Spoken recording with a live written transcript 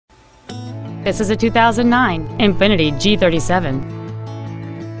This is a 2009 Infiniti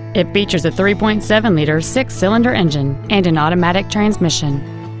G37. It features a 3.7-liter six-cylinder engine and an automatic transmission.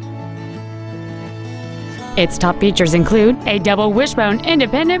 Its top features include a double wishbone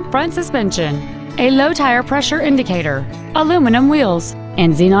independent front suspension, a low tire pressure indicator, aluminum wheels,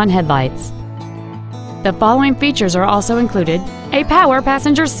 and xenon headlights. The following features are also included: a power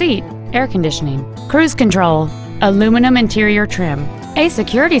passenger seat, air conditioning, cruise control, aluminum interior trim, a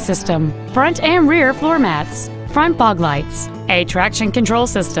security system, front and rear floor mats, front fog lights, a traction control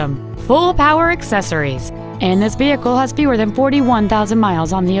system, full power accessories, and this vehicle has fewer than 41,000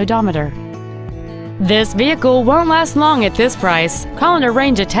 miles on the odometer. This vehicle won't last long at this price. Call and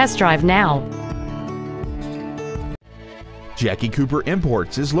arrange a test drive now. Jackie Cooper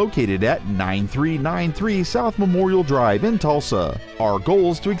Imports is located at 9393 South Memorial Drive in Tulsa. Our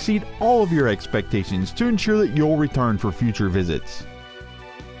goal is to exceed all of your expectations to ensure that you'll return for future visits.